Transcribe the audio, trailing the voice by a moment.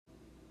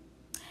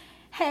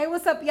Hey,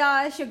 what's up,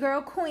 y'all? It's your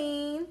girl,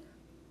 Queen.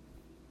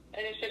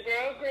 And it's your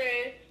girl,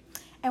 Grace.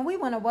 And we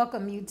want to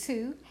welcome you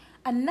to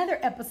another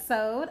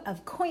episode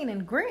of Queen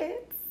and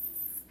Grits.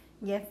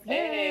 Yes, yes.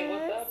 Hey,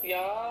 what's up,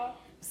 y'all?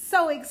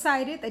 So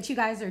excited that you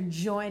guys are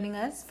joining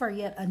us for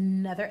yet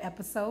another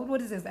episode. What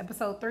is this,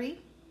 episode 3?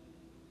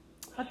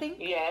 I think.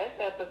 Yes,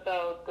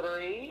 episode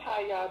 3.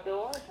 How y'all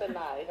doing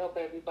tonight? Hope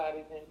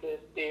everybody's in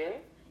good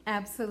spirits.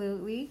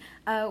 Absolutely.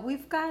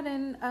 We've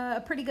gotten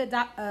a pretty good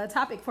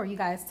topic for you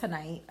guys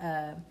tonight.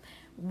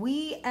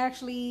 We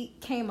actually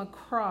came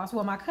across,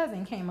 my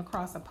cousin came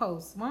across a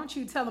post. Why don't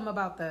you tell them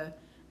about the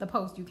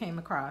post you came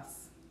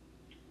across?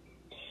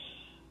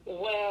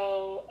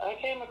 Well, I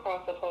came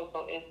across a post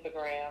on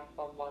Instagram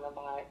from one of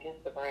my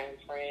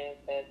Instagram friends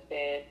that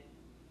said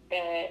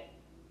that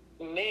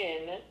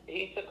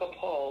he took a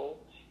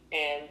poll,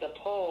 and the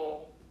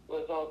poll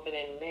resulted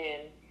in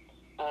men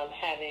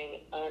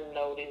having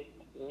unnoticed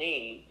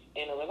needs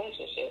in a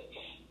relationship.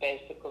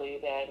 Basically,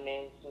 that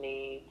men's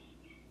needs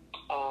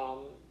are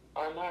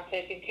not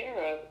taken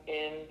care of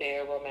in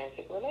their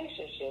romantic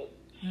relationship.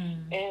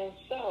 And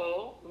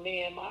so,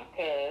 me and my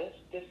cuz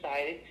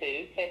decided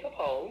to take a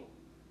poll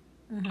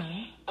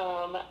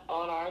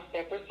on our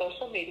separate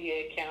social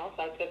media accounts.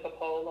 I took a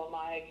poll on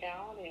my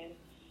account, and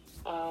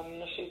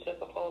she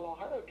took a poll on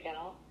her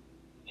account,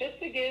 just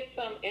to get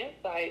some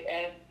insight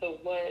as to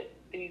what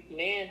these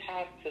men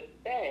have to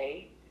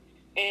say,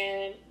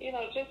 and,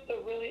 just to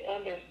really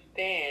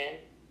understand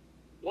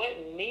what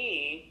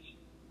needs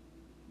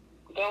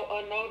go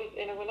unnoticed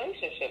in a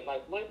relationship.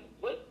 Like, what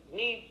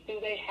needs do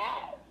they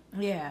have?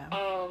 Yeah.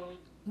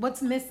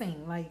 What's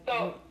missing? Like,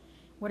 so,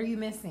 what are you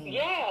missing?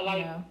 Yeah,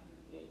 like,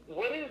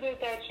 what is it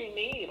that you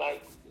need?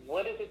 Like,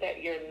 what is it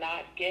that you're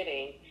not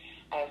getting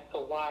as to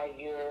why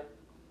you're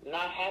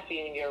not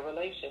happy in your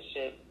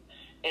relationship?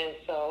 And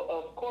so,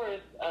 of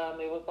course,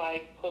 it was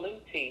like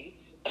pulling teeth.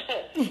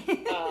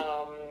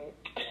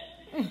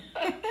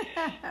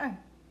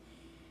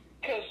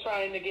 Because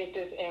trying to get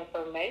this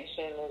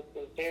information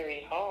is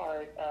very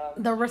hard.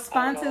 The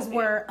responses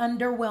were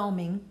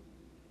underwhelming.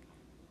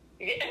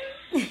 Yeah.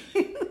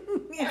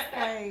 It's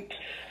like,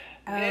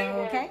 they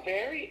were okay.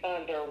 very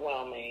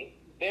underwhelming.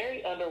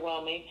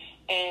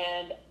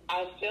 And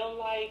I feel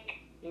like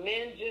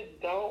men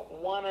just don't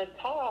want to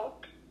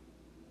talk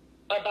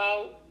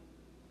about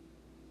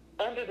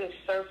under the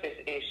surface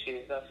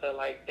issues. I feel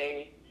like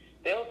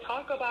they'll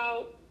talk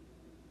about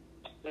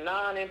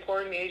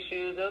non-important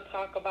issues. They'll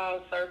talk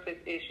about surface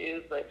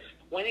issues, but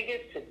when it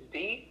gets to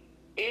deep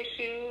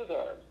issues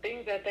or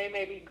things that they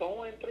may be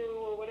going through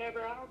or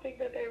whatever, I don't think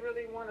that they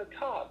really want to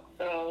talk.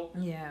 So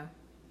yeah,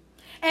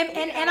 and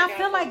I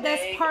feel like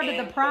that's part of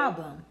the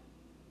problem.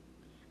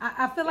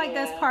 I feel like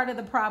that's part of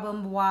the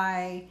problem.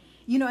 Why,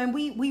 and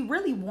we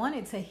really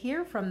wanted to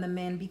hear from the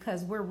men,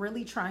 because we're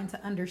really trying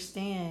to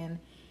understand,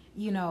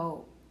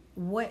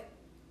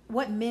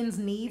 what men's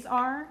needs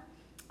are.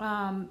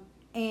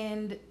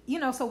 And,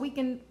 so we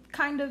can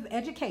kind of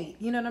educate,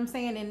 you know what I'm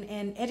saying?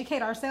 And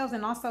educate ourselves,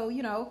 and also,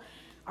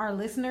 our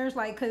listeners,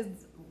 like, cause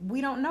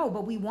we don't know,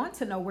 but we want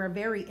to know. We're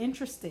very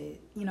interested,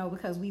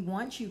 because we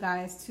want you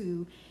guys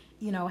to,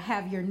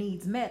 have your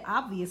needs met,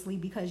 obviously,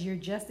 because you're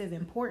just as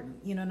important,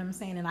 you know what I'm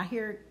saying? And I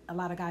hear a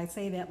lot of guys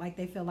say that, like,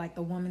 they feel like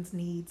the woman's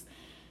needs,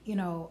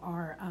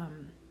 are,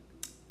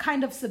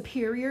 kind of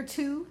superior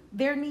to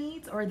their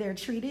needs, or they're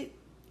treated,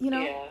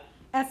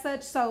 as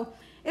such. So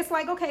it's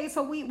like, okay,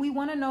 so we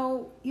want to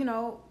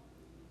know,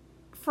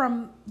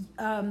 from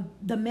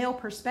the male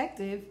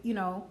perspective,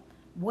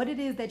 what it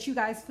is that you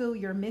guys feel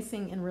you're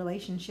missing in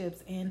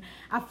relationships. And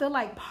I feel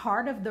like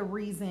part of the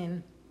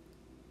reason,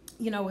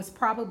 is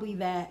probably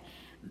that,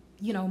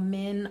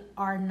 men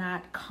are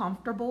not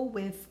comfortable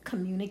with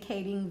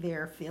communicating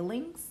their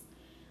feelings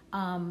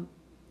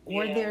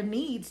or their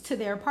needs to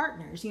their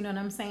partners. You know what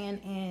I'm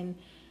saying?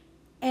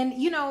 And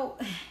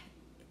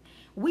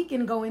we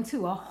can go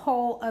into a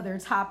whole other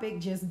topic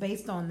just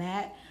based on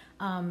that,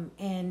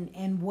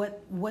 and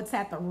what's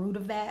at the root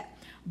of that.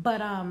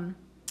 But I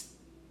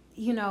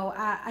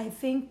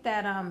think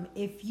that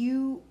if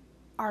you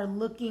are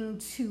looking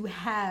to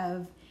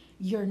have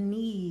your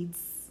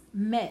needs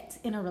met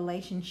in a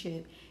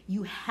relationship,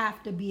 you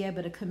have to be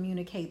able to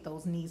communicate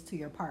those needs to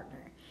your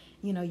partner.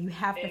 You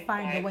have to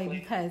find a way,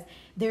 because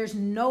there's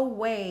no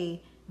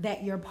way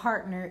that your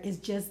partner is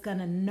just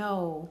gonna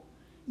know,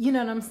 you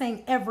know what I'm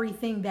saying,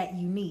 everything that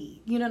you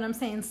need. You know what I'm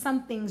saying?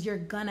 Some things you're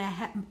gonna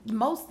have,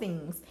 most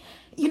things,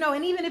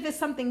 and even if it's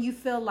something you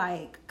feel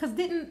like, because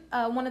didn't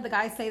one of the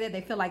guys say that they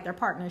feel like their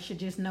partner should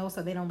just know,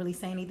 so they don't really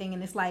say anything?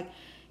 And it's like,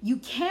 you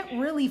can't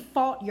really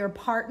fault your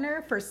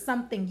partner for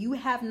something you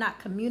have not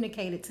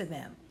communicated to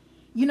them.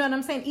 You know what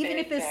I'm saying? Even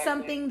if it's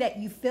something that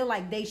you feel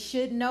like they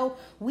should know,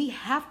 we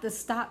have to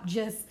stop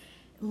just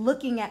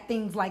looking at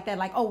things like that,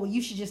 like, oh, well,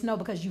 you should just know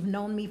because you've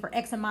known me for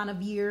X amount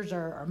of years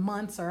or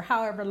months or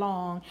however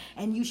long,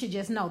 and you should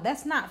just know.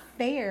 That's not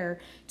fair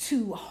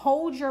to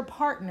hold your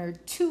partner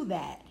to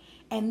that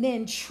and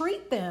then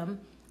treat them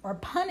or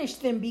punish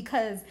them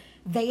because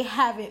they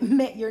haven't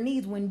met your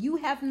needs when you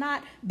have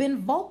not been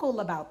vocal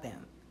about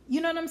them. You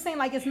know what I'm saying?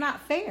 Like, it's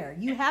not fair.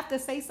 You have to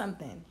say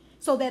something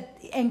so that,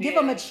 and give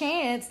them a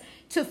chance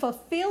to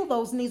fulfill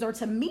those needs or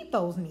to meet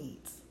those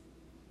needs.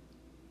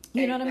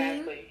 You know what I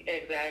mean?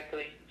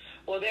 Exactly.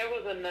 Well, there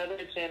was another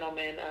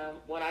gentleman,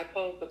 when I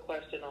posed a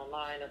question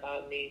online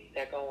about needs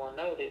that go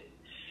unnoticed,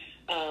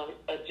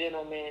 a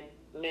gentleman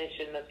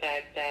mentioned the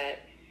fact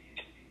that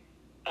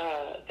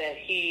that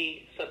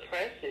he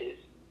suppresses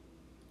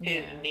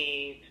his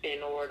needs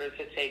in order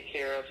to take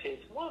care of his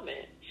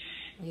woman.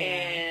 Yeah.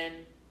 And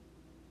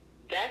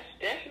that's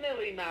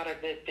definitely not a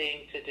good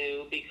thing to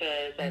do,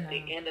 because at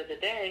the end of the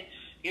day,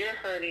 you're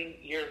hurting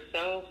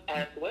yourself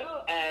as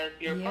well as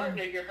your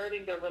partner. You're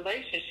hurting the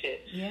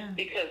relationship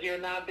because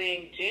you're not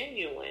being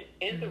genuine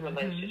in the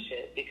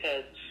relationship,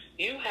 because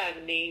you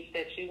have needs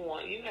that you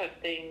want. You have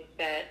things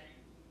that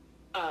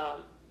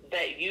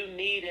that you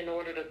need in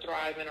order to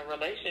thrive in a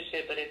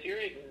relationship. But if you're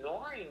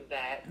ignoring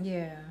that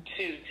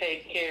to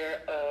take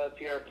care of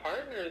your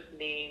partner's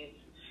needs,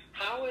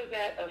 how is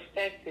that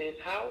effective?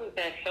 How is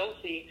that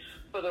healthy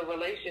for the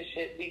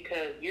relationship?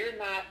 Because you're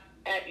not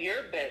at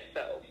your best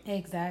self.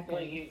 Exactly.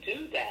 When you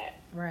do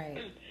that. Right.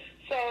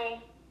 So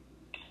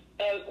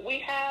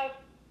we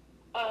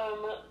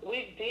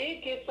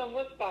did get some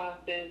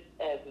responses,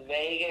 as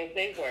vague as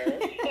they were.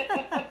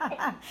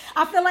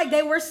 I feel like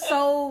they were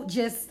so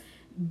just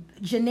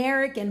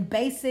generic and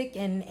basic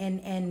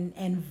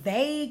and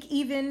vague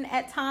even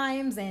at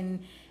times, and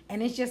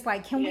it's just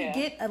like, can we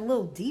get a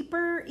little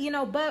deeper,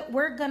 but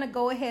we're gonna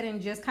go ahead and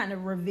just kind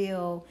of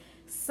reveal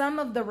some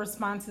of the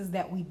responses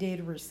that we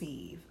did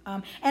receive.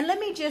 And let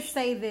me just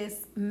say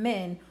this,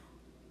 men,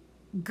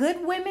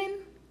 good women,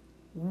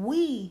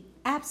 we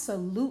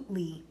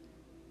absolutely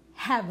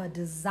have a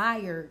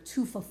desire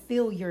to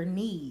fulfill your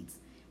needs.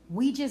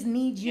 We just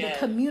need you to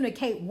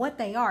communicate what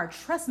they are.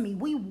 Trust me,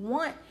 we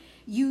want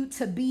you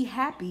to be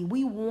happy.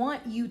 We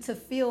want you to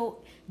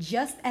feel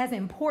just as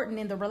important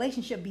in the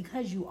relationship,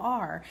 because you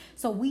are.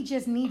 So we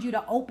just need you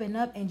to open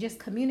up and just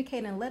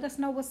communicate and let us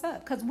know what's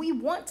up, because we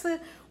want to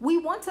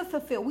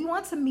fulfill, we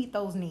want to meet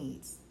those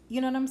needs.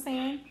 You know what I'm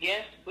saying?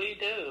 Yes, we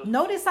do.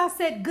 Notice I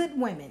said good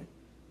women,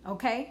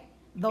 okay?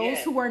 Those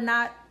who are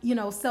not,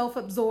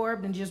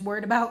 self-absorbed and just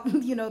worried about,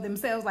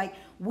 themselves. Like,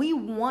 we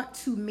want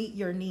to meet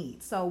your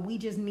needs. So we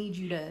just need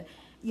you to,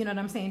 you know what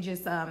I'm saying?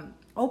 Just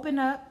open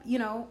up,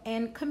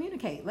 and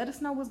communicate. Let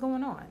us know what's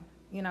going on,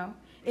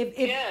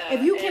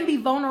 If you can be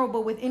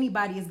vulnerable with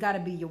anybody, it's got to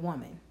be your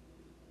woman.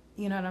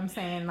 You know what I'm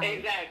saying? Like,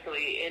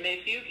 exactly. And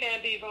if you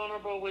can't be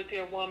vulnerable with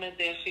your woman,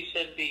 then she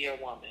shouldn't be your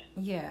woman.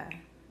 Yeah.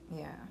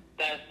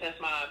 That's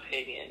my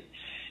opinion.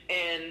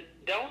 And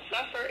don't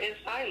suffer in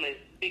silence,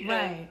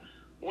 because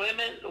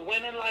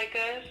women like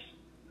us,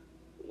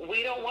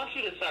 we don't want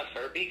you to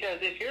suffer, because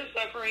if you're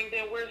suffering,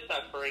 then we're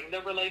suffering.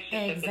 The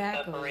relationship is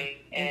suffering.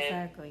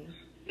 And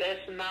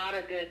that's not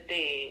a good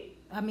thing.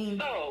 I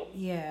mean,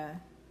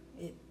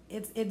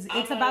 it's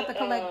about the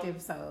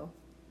collective, so.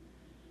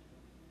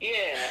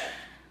 Yeah.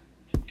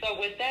 So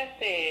with that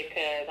said,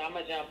 because I'm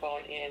going to jump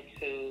on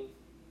into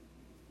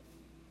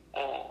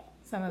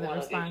some of the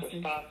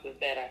responses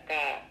that I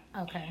got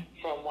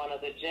from one of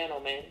the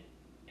gentlemen.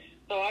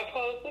 So I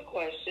posed the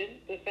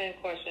question, the same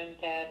question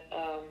that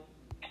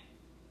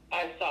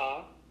I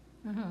saw.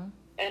 Mm-hmm.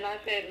 And I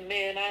said,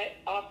 men, I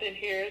often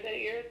hear that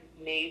your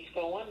needs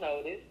go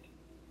unnoticed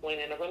when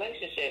in a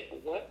relationship.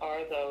 What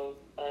are those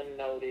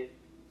unnoticed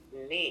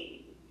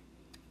needs?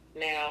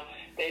 Now,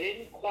 they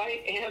didn't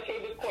quite answer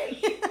the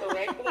question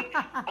correctly.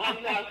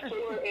 I'm not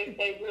sure if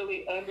they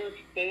really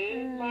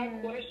understood my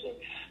question.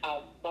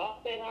 I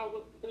thought that I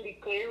was pretty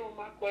clear on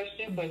my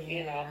question, but,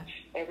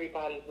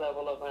 everybody's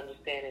level of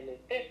understanding is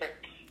different.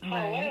 Right.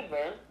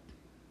 However,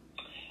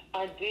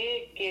 I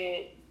did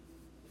get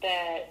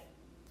that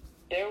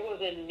there was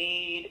a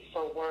need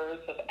for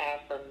words of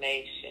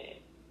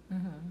affirmation.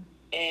 Mm-hmm.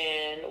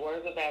 And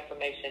words of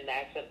affirmation,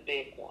 that's a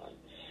big one.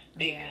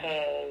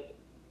 Because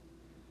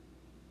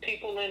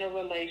people in a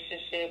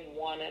relationship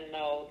want to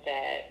know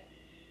that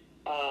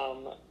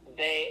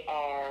they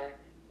are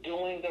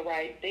doing the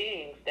right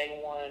things. They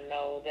want to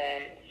know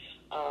that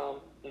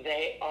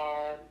they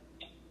are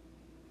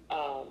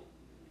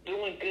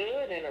doing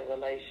good in a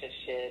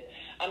relationship.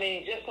 I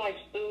mean, just like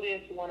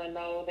students want to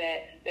know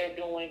that they're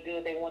doing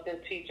good. They want their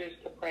teachers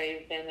to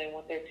praise them. They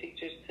want their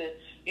teachers to,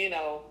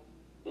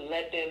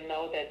 let them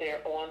know that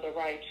they're on the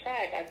right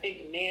track. I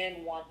think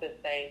men want the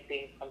same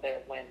thing from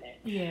their women.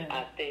 Yeah.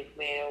 I think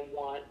men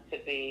want to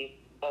be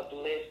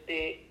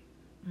uplifted.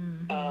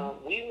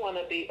 Mm-hmm. We want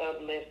to be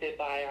uplifted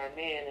by our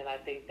men, and I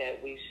think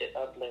that we should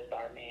uplift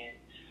our men.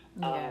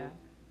 Yeah.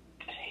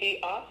 He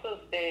also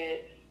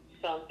said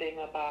something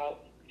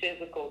about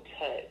physical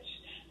touch,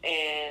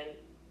 and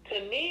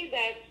to me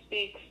that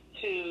speaks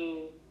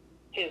to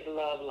his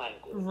love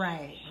language.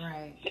 Right.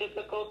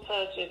 Physical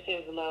touch is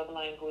his love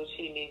language.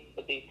 He needs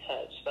to be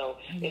touched. So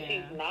if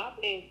he's not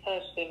being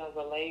touched in a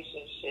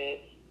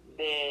relationship,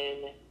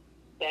 then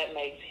that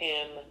makes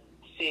him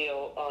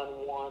feel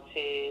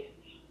unwanted,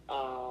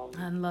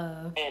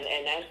 unloved.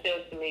 And that's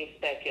just me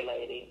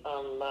speculating.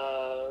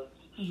 Unloved.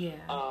 Yeah.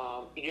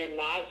 You're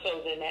not,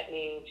 so then that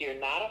means you're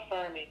not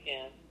affirming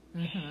him,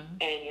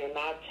 and you're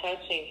not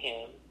touching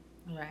him.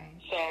 Right.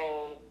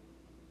 So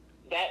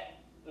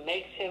that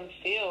makes him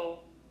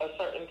feel a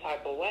certain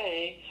type of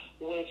way,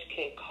 which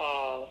can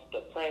cause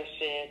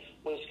depression,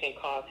 which can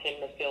cause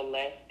him to feel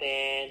less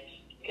than,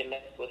 can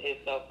mess with his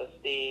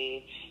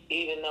self-esteem.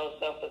 Even though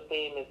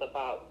self-esteem is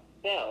about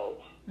self,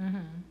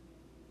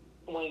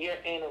 when you're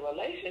in a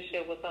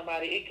relationship with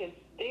somebody, it can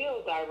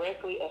still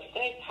directly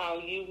affect how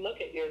you look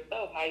at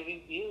yourself, how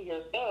you view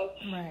yourself,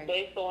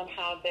 based on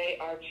how they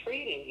are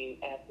treating you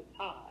at the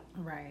time.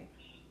 Right.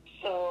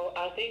 So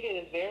I think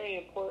it is very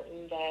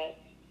important that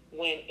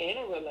when in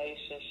a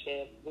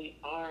relationship, we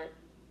aren't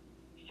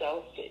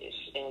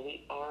selfish and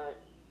we aren't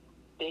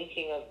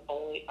thinking of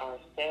only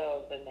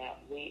ourselves, and that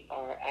we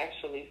are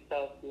actually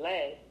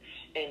selfless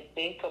and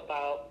think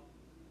about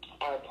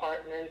our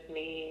partner's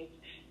needs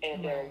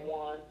and their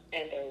wants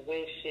and their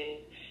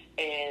wishes,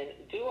 and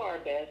do our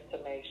best to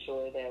make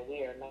sure that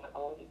we are not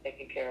only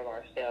taking care of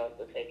ourselves,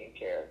 but taking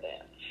care of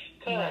them.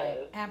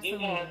 Because you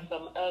have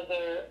some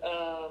other,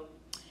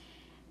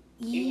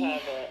 you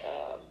have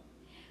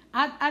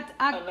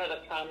another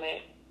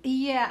comment.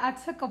 Yeah, I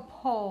took a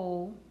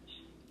poll,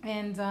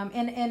 and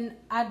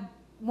I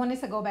wanted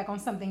to go back on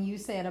something you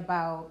said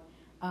about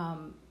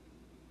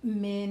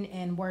men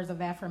and words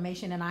of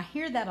affirmation, and I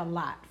hear that a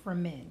lot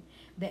from men.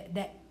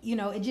 That you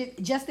know,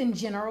 it just in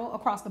general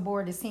across the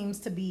board, it seems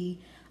to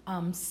be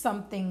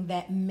something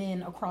that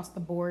men across the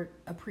board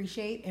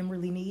appreciate and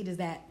really need, is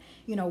that,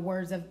 you know,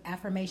 words of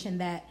affirmation,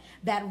 that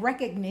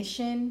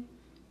recognition,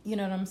 you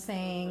know what I'm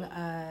saying,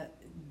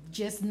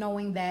 just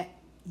knowing that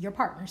your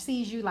partner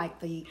sees you, like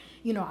the,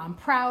 you know, I'm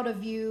proud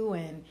of you,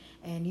 and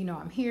you know,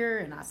 I'm here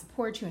and I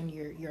support you, and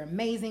you're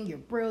amazing, you're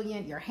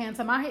brilliant, you're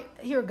handsome. I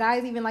hear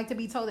guys even like to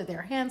be told that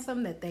they're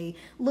handsome, that they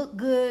look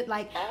good,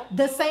 like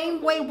the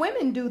same way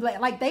women do,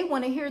 like they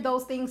want to hear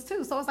those things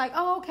too. So it's like,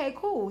 oh, okay,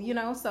 cool, you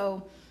know.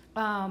 So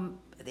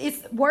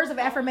it's words of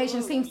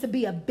affirmation seems to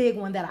be a big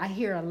one that I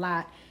hear a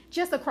lot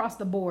just across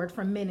the board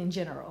from men in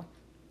general.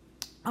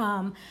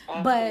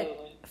 But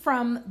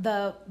from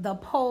the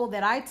poll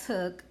that I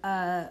took,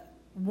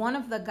 one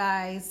of the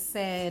guys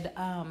said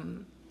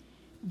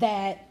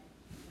that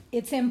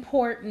it's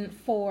important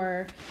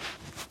for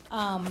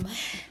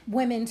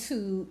women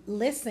to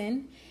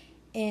listen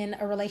in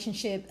a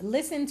relationship,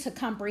 listen to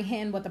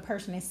comprehend what the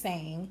person is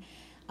saying,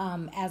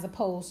 as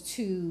opposed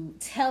to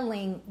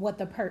telling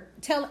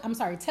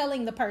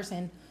telling the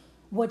person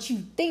what you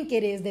think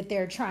it is that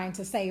they're trying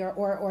to say,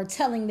 or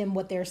telling them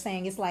what they're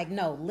saying. It's like,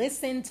 no,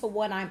 listen to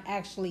what I'm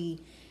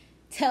actually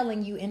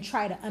telling you and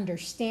try to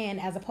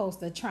understand, as opposed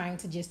to trying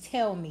to just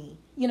tell me,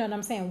 you know what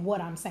I'm saying, what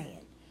I'm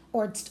saying,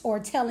 or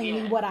telling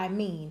me what I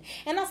mean.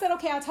 And I said,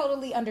 okay, I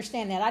totally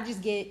understand that. I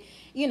just get,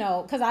 you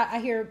know, because I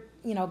hear,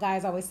 you know,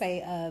 guys always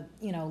say,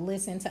 you know,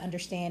 listen to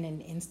understand,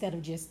 and instead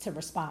of just to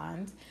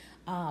respond.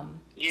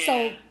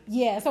 So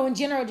in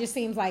general, it just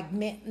seems like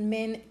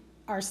men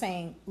are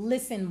saying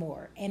listen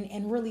more,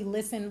 and really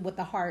listen with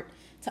the heart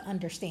to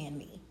understand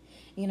me.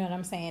 You know what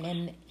I'm saying?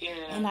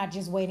 And not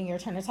just waiting your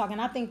turn to talk. And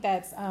I think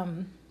that's,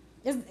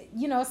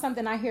 it's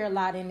something I hear a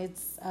lot, and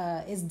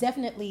it's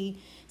definitely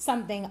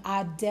something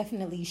I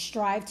definitely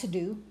strive to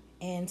do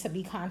and to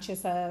be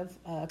conscious of,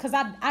 because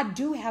I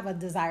do have a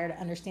desire to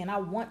understand. I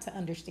want to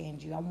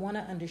understand you. I want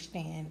to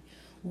understand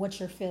what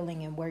you're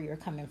feeling and where you're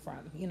coming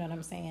from. You know what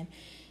I'm saying?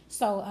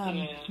 So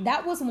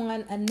that was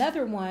one.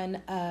 Another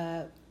one,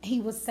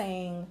 he was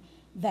saying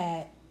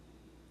that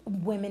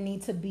women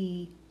need to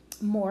be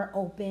more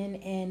open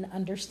and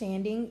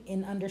understanding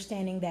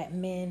that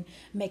men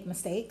make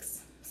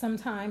mistakes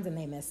sometimes, and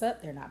they mess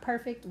up. They're not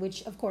perfect,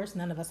 which of course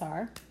none of us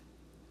are.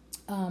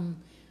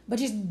 But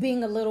just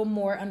being a little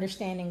more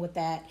understanding with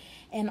that.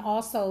 And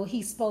also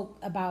he spoke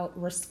about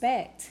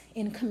respect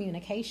in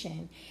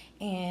communication.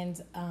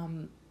 And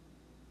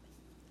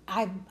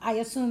I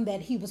assume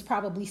that he was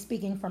probably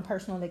speaking from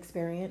personal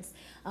experience.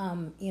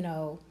 You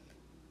know,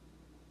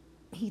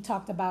 he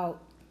talked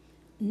about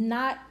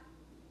not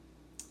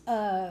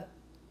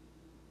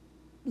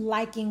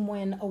liking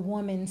when a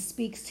woman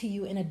speaks to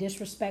you in a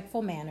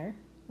disrespectful manner,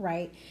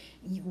 right?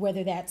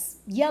 Whether that's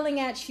yelling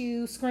at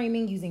you,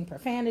 screaming, using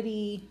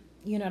profanity,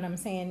 you know what I'm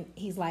saying?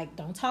 He's like,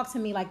 don't talk to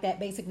me like that,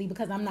 basically,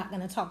 because I'm not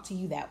going to talk to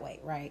you that way,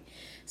 right?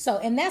 So,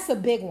 and that's a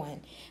big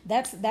one.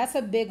 That's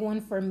a big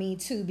one for me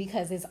too,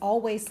 because it's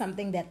always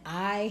something that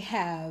I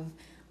have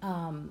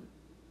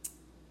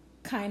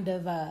kind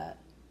of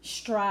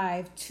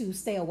strive to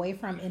stay away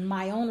from in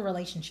my own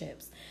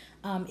relationships.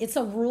 It's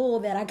a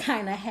rule that I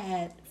kind of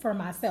had for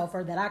myself,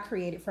 or that I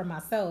created for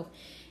myself.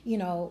 You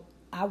know,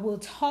 I will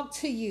talk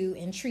to you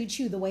and treat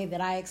you the way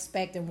that I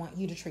expect and want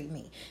you to treat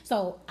me.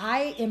 So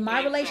in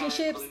my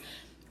relationships,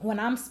 when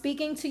I'm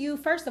speaking to you,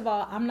 first of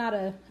all, I'm not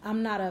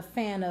a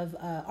fan of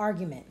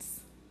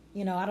arguments.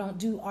 You know, I don't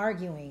do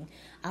arguing.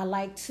 I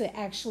like to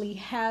actually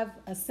have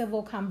a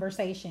civil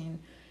conversation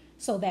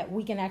so that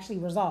we can actually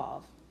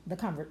resolve.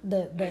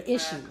 the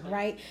issue,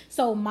 right?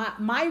 So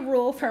my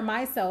rule for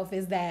myself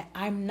is that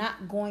I'm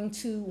not going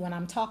to, when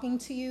I'm talking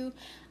to you,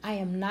 I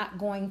am not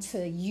going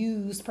to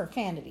use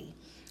profanity,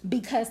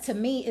 because to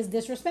me it's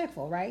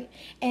disrespectful, right?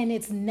 And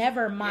it's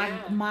never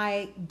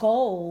my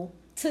goal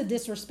to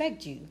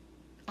disrespect you.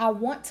 I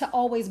want to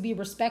always be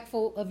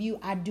respectful of you.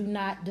 I do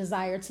not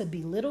desire to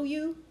belittle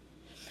you.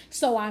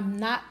 So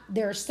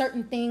there are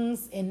certain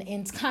things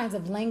and kinds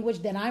of language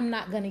that I'm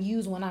not going to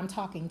use when I'm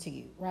talking to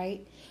you,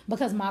 right?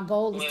 Because my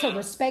goal is to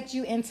respect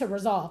you and to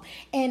resolve.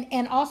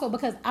 And also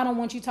because I don't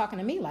want you talking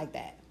to me like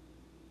that.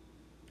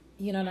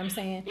 You know what I'm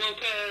saying? Well,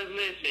 because,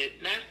 listen,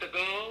 that's the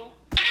goal.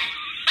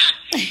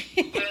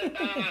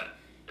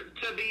 But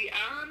to be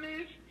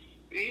honest,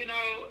 you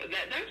know,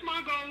 that's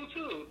my goal,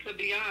 too, to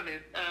be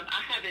honest.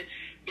 I haven't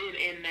been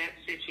in that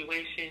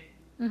situation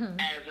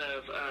as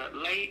of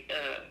late.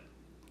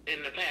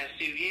 In the past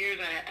few years,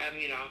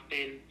 I've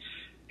been,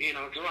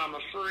 drama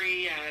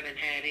free. I haven't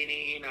had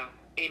any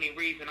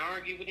reason to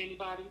argue with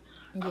anybody.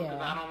 Because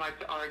I don't like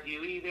to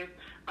argue either.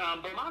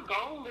 But my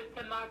goal is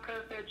to not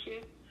cuss at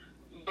you.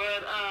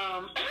 But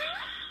I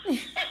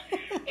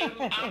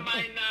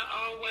might not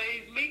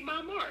always meet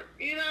my mark.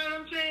 You know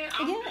what I'm saying?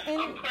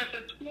 I'm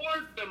pressing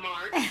towards the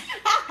mark.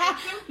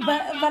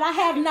 but I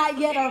have not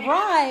yet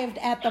arrived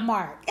at the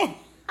mark. yeah.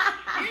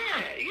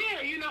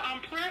 I'm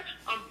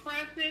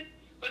pressing.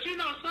 But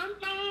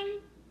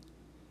sometimes,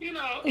 in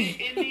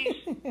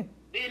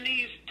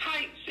these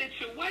tight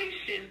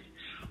situations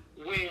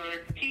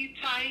where he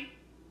tight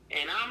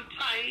and I'm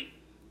tight,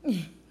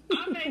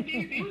 I may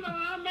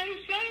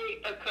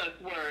say a cuss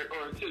word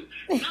or two,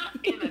 not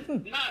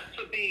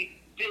to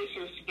be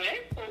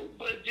disrespectful,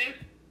 but just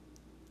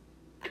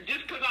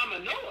because I'm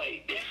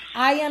annoyed.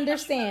 I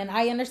understand,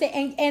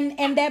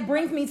 and that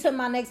brings me to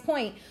my next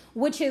point,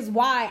 which is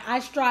why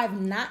I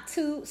strive not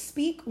to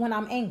speak when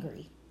I'm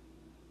angry.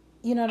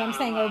 You know what I'm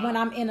saying? Or when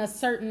I'm in a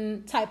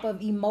certain type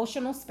of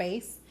emotional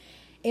space,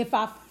 if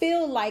I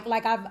feel like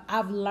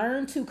I've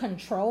learned to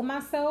control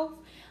myself,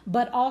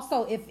 but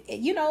also if,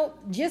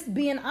 just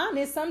being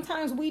honest,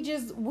 sometimes we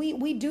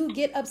do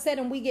get upset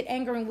and we get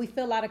angry and we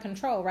feel out of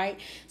control, right?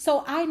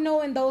 So I know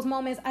in those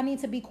moments I need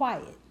to be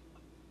quiet.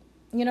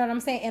 You know what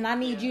I'm saying? And I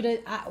need you to,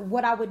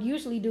 what I would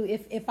usually do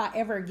if I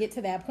ever get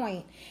to that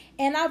point,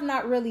 and I've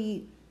not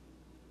really,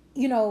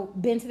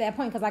 been to that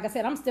point, because like I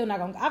said, I've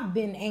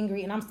been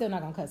angry and I'm still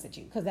not gonna cuss at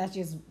you, because that's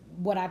just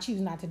what I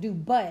choose not to do.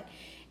 But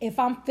if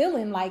I'm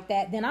feeling like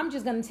that, then I'm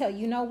just gonna tell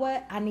you, know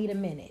what, I need a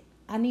minute.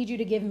 I need you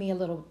to give me a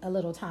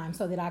little time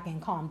so that I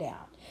can calm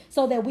down,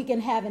 so that we can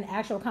have an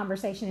actual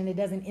conversation and it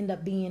doesn't end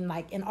up being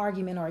like an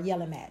argument or a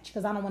yelling match,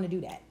 because I don't want to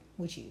do that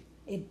with you.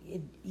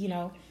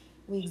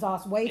 We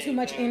exhaust way too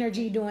much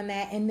energy doing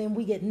that, and then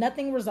we get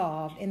nothing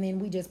resolved, and then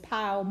we just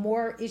pile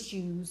more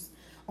issues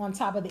on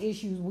top of the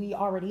issues we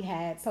already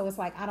had. So it's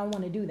like, I don't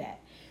want to do that.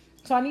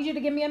 So I need you to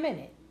give me a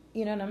minute.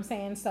 You know what I'm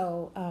saying?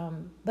 So,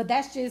 but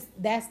that's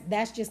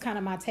just kind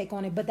of my take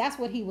on it. But that's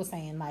what he was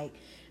saying. Like,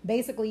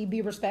 basically,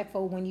 be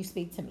respectful when you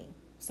speak to me.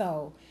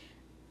 So,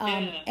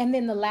 and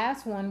then the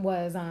last one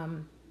was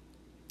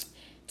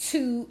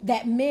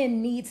that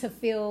men need to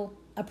feel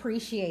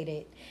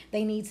appreciated.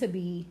 They need to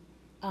be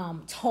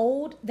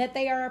told that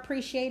they are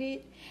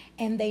appreciated,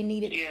 and they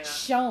need it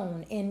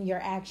shown in your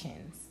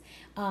actions.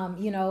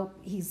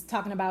 He's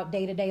talking about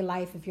day-to-day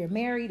life. If you're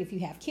married, if you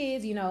have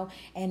kids,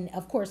 and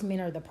of course men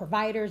are the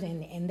providers,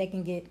 and they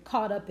can get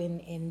caught up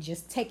in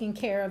just taking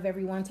care of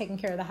everyone, taking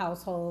care of the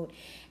household.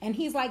 And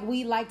he's like,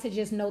 we like to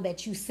just know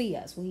that you see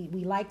us.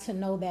 We like to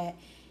know that,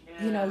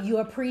 you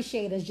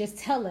appreciate us. Just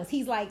tell us.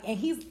 He's like, and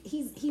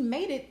he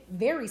made it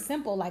very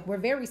simple. Like, we're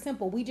very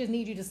simple. We just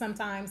need you to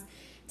sometimes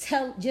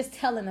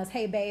telling us,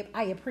 hey babe,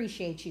 I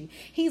appreciate you.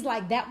 He's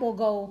like, that will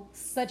go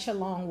such a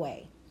long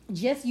way.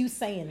 Just you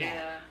saying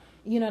that.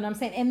 You know what I'm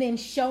saying? And then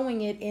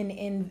showing it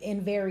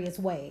in various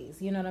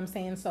ways. You know what I'm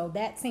saying? So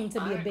that seemed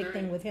to be a big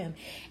thing with him.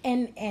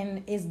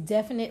 And it's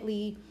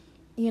definitely,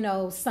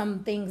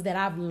 some things that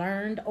I've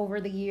learned over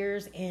the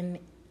years. And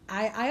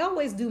I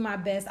always do my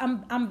best.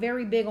 I'm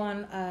very big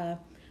on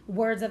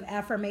words of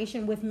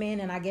affirmation with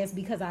men. And I guess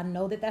because I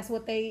know that that's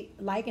what they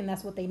like and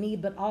that's what they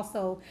need. But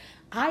also,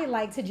 I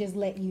like to just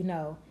let you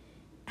know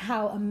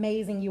how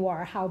amazing you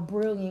are, how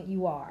brilliant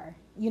you are.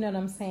 You know what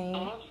I'm saying?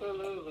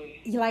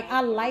 Absolutely.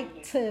 I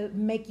like to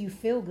make you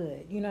feel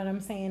good. You know what I'm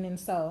saying? And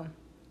so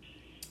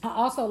I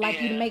also like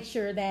you to make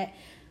sure that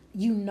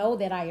you know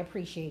that I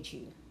appreciate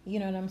you. You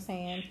know what I'm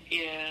saying?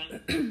 Yeah.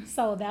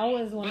 So that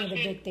was one of the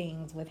big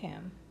things with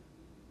him.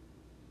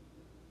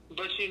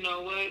 But you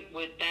know what?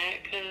 With that,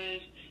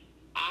 because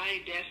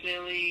I'm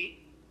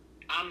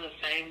the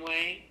same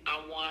way.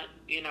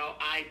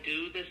 I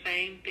do the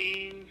same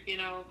things,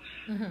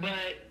 Mm-hmm.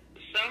 But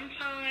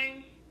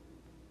sometimes,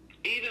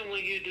 even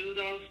when you do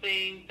those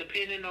things,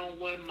 depending on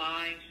what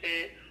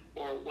mindset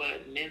or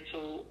what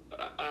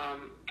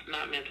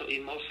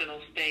emotional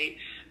state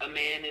a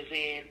man is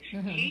in,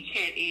 mm-hmm. he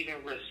can't even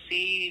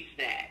receive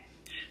that.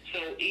 So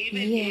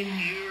even if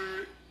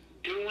you're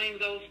doing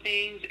those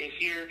things,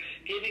 if you're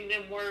giving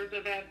them words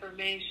of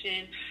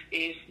affirmation,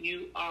 if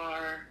you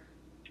are,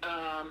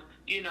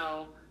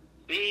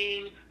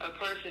 being a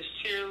person's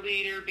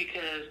cheerleader,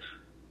 because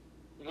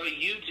what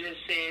you just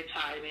said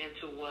tied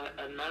into what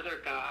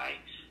another guy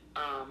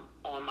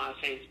on my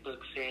Facebook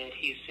said.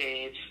 He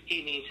said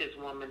he needs his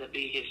woman to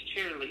be his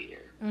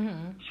cheerleader.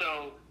 Mm-hmm.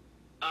 So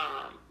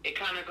it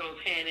kind of goes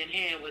hand in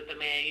hand with the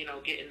man,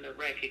 getting the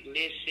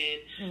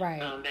recognition right.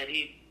 That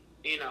he,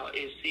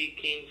 is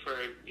seeking for,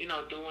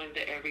 doing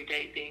the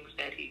everyday things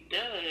that he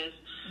does.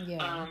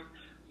 Yeah.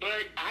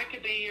 But I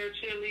could be your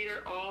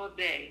cheerleader all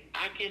day.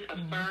 I can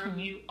affirm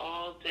you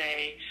all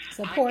day.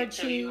 Support I can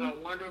tell you how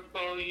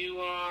wonderful you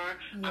are.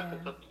 Yeah. I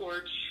can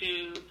support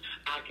you.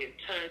 I can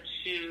touch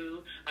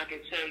you. I can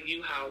tell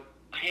you how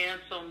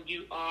handsome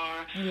you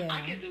are. Yeah.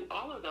 I can do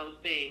all of those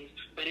things.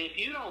 But if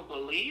you don't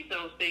believe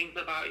those things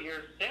about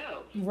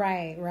yourself,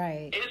 right.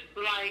 it's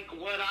like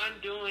what I'm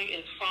doing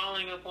is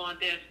falling upon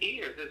deaf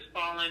ears. It's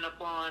falling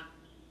upon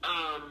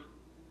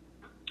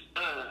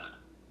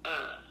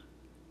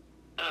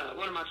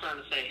what am I trying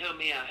to say? Help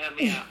me out.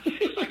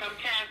 It's like I'm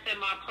casting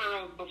my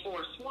pearls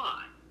before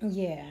swine.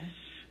 Yeah.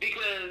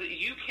 Because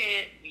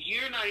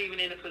you're not even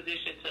in a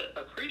position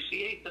to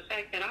appreciate the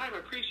fact that I'm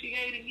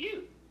appreciating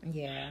you.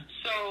 Yeah.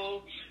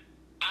 So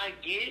I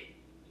get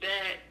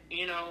that,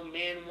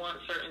 men want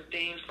certain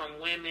things from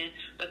women,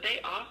 but they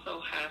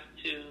also have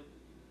to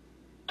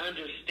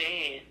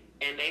understand,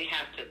 and they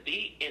have to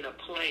be in a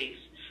place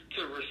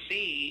to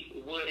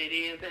receive what it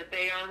is that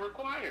they are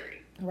requiring.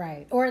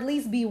 Right. Or at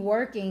least be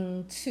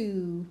working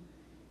to,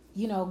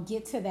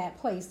 get to that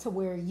place to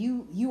where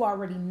you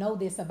already know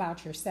this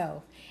about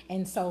yourself.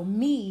 And so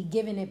me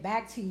giving it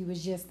back to you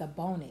is just a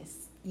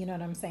bonus. You know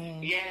what I'm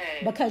saying? Yeah.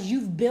 Because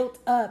you've built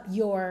up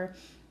your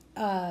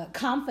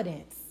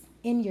confidence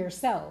in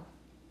yourself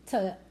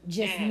to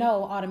just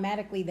know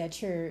automatically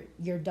that you're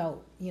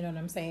dope. You know what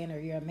I'm saying? Or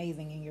you're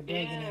amazing and you're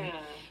brilliant. Yeah. And,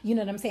 you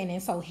know what I'm saying?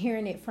 And so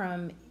hearing it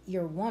from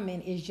your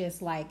woman is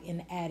just like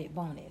an added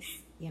bonus,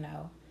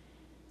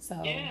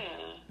 So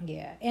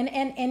yeah. And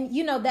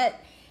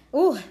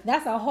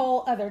that's a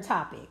whole other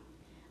topic.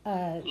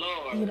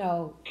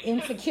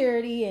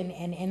 Insecurity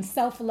and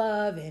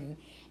self-love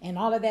and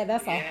all of that.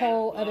 That's a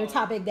whole other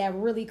topic that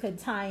really could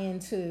tie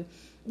into,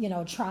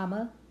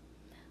 trauma.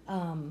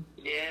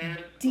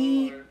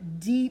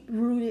 Deep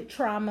rooted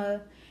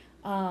trauma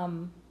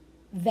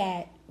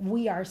that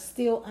we are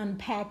still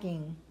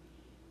unpacking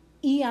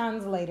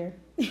eons later.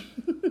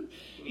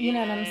 You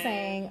know what I'm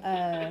saying?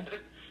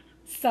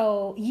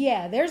 So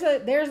yeah, there's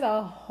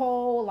a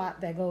whole lot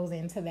that goes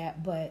into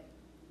that, but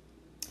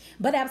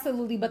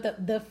absolutely.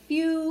 But the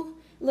few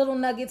little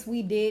nuggets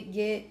we did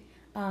get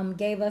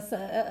gave us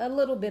a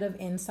little bit of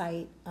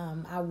insight.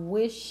 I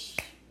wish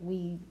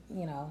we,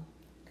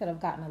 could have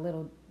gotten a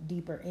little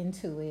deeper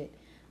into it.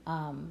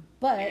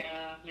 But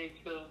yeah, me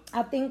too.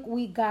 I think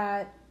we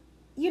got,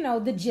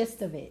 the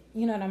gist of it.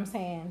 You know what I'm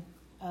saying?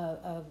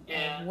 Of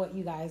what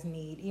you guys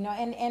need,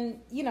 and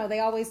they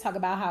always talk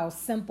about how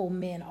simple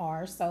men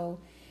are. So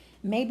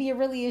maybe it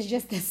really is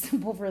just as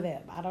simple for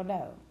them. I don't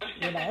know.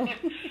 Maybe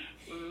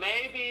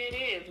it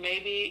is.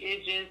 Maybe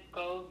it just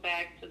goes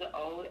back to the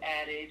old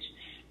adage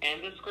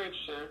and the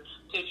scripture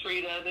to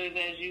treat others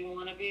as you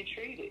want to be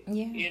treated.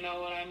 Yeah. You know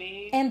what I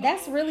mean? And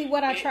that's really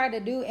what I try to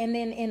do. And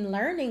then in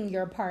learning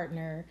your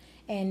partner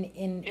and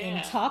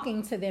in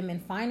talking to them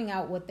and finding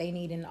out what they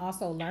need and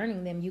also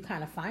learning them, you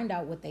kind of find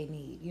out what they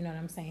need. You know what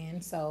I'm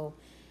saying? So,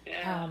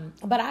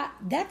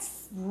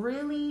 that's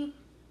really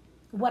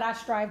what I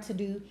strive to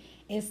do,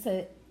 is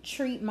to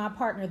treat my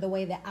partner the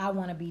way that I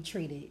want to be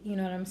treated. You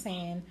know what I'm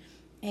saying?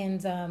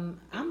 And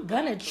I'm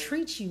going to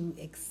treat you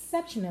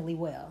exceptionally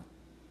well,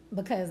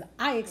 because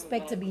I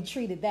expect to be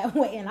treated that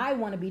way and I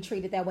want to be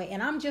treated that way.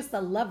 And I'm just a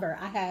lover.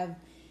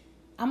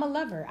 I'm a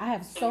lover. I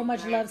have so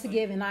much love to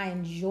give, and I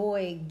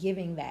enjoy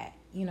giving that.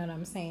 You know what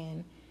I'm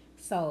saying?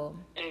 So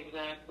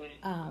exactly.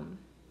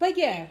 But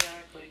yeah.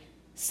 Exactly.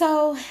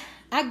 So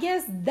I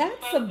guess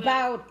that's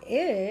about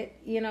it.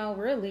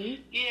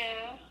 Really.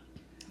 Yeah.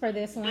 For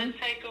this one.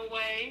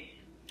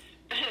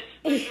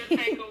 The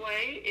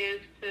takeaway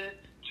is to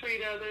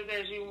treat others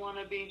as you want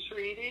to be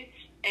treated,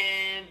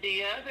 and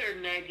the other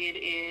nugget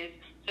is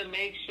to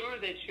make sure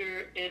that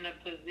you're in a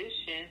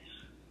position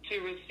to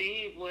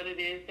receive what it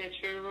is that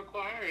you're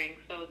requiring,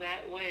 so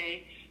that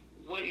way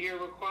what you're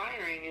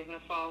requiring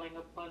isn't falling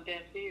upon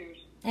deaf ears.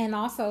 And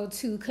also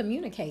to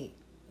communicate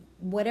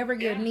whatever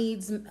your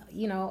needs,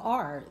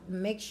 are.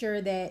 Make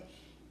sure that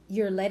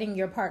you're letting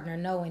your partner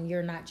know, and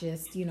you're not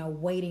just,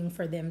 waiting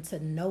for them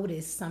to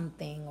notice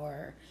something,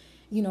 or,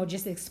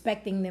 just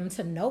expecting them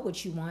to know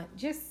what you want.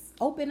 Just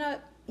open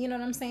up, you know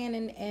what I'm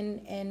saying?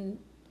 And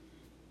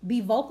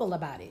be vocal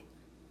about it.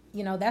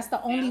 That's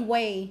the only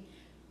way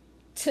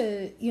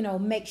to,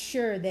 make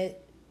sure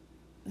that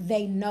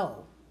they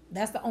know.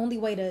 That's the only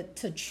way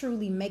to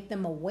truly make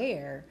them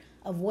aware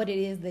of what it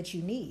is that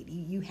you need.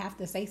 You have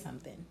to say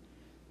something,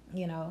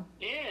 Yeah.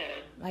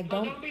 Like,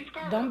 don't be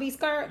scared. Don't be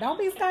scared. Don't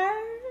be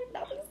scared.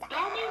 Don't be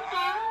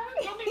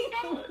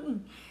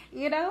scared.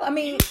 You know, I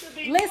mean,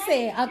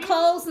 listen, a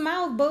closed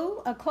mouth,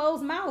 boo. A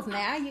closed mouth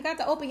now. You got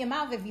to open your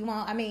mouth if you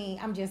want. I mean,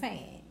 I'm just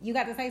saying. You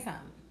got to say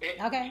something.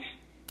 Okay?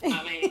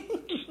 I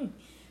mean,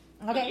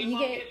 okay,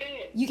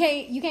 you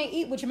can't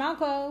eat with your mouth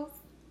closed.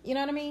 You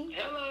know what I mean?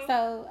 Hello.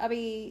 So, I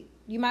mean,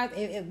 you might,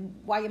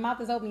 while your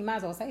mouth is open, you might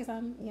as well say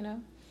something, you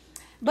know?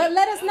 But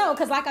let us know,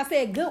 because like I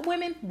said, good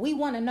women, we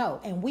want to know,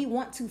 and we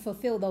want to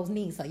fulfill those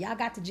needs. So y'all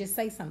got to just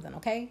say something,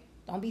 okay?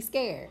 Don't be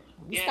scared.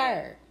 Don't be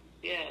scared.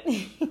 Yes.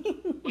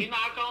 We're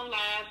not going to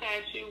laugh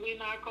at you. We're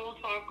not going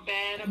to talk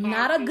bad about you.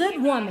 Not a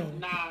good woman.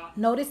 No.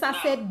 Notice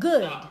I said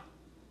good. No.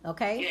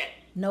 Okay? Yes.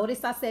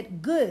 Notice I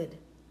said good.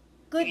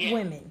 Good yes.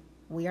 women.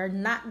 We are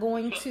not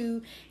going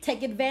to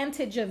take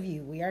advantage of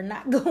you. We are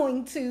not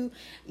going to,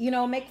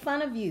 make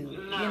fun of you.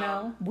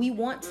 No. We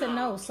want to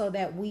know so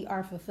that we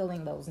are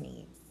fulfilling those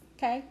needs.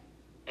 Okay?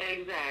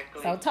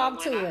 Exactly. So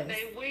talk to us. When I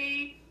say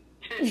we,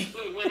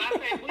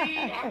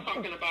 I'm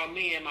talking about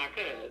me and my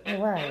cousin.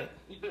 Right.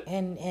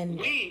 And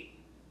we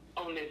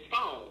on this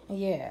phone.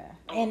 Yeah.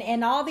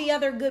 And all the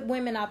other good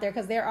women out there,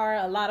 because there are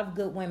a lot of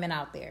good women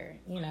out there,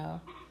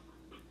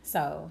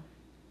 So,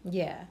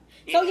 yeah.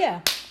 So,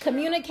 yeah.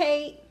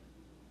 Communicate.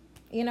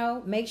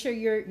 Make sure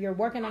you're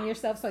working on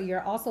yourself so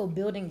you're also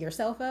building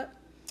yourself up.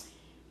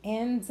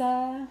 And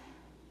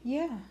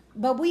yeah.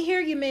 But we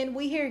hear you, men.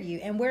 We hear you.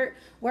 And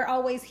we're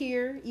always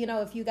here,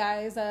 if you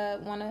guys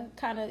want to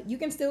kind of, you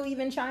can still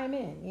even chime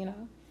in,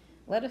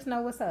 Let us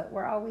know what's up.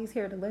 We're always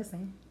here to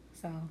listen.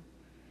 So.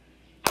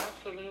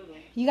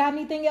 Absolutely. You got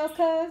anything else,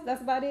 cuz?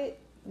 That's about it?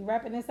 You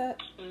wrapping this up?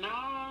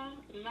 No,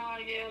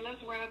 yeah,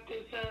 let's wrap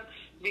this up.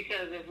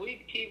 Because if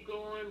we keep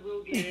going,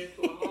 we'll get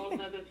into a whole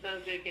nother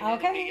subject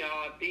and it'll be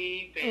all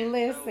deep. And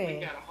listen. So we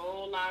got a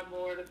whole lot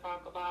more to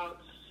talk about.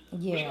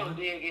 Yeah. We're going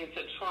to dig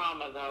into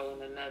trauma, though,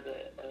 in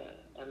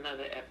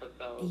another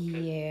episode.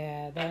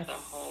 Yeah, that's a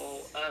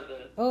whole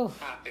other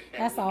topic.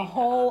 That's a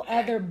whole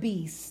other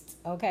beast,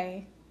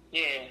 okay?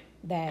 Yeah.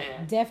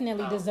 That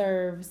definitely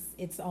deserves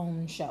its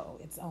own show,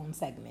 its own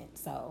segment.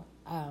 So,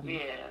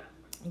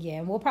 yeah,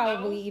 and we'll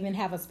probably even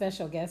have a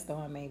special guest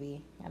on,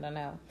 maybe. I don't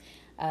know.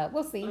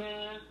 We'll see.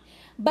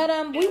 But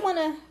we want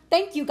to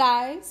thank you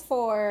guys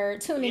for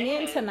tuning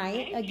in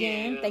tonight.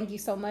 Again, thank you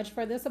so much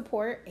for the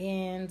support,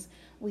 and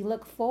we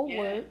look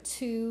forward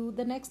to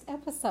the next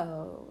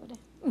episode.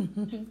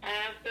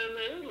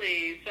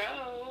 Absolutely.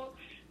 So,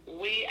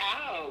 we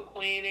out.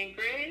 Queen and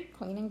Gris.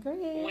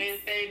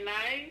 Wednesday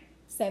night.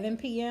 7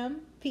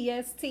 p.m.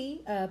 PST,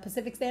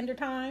 Pacific Standard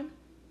Time.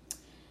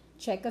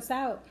 Check us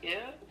out.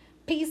 Yeah.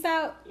 Peace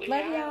out.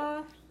 Love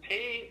y'all.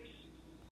 Peace.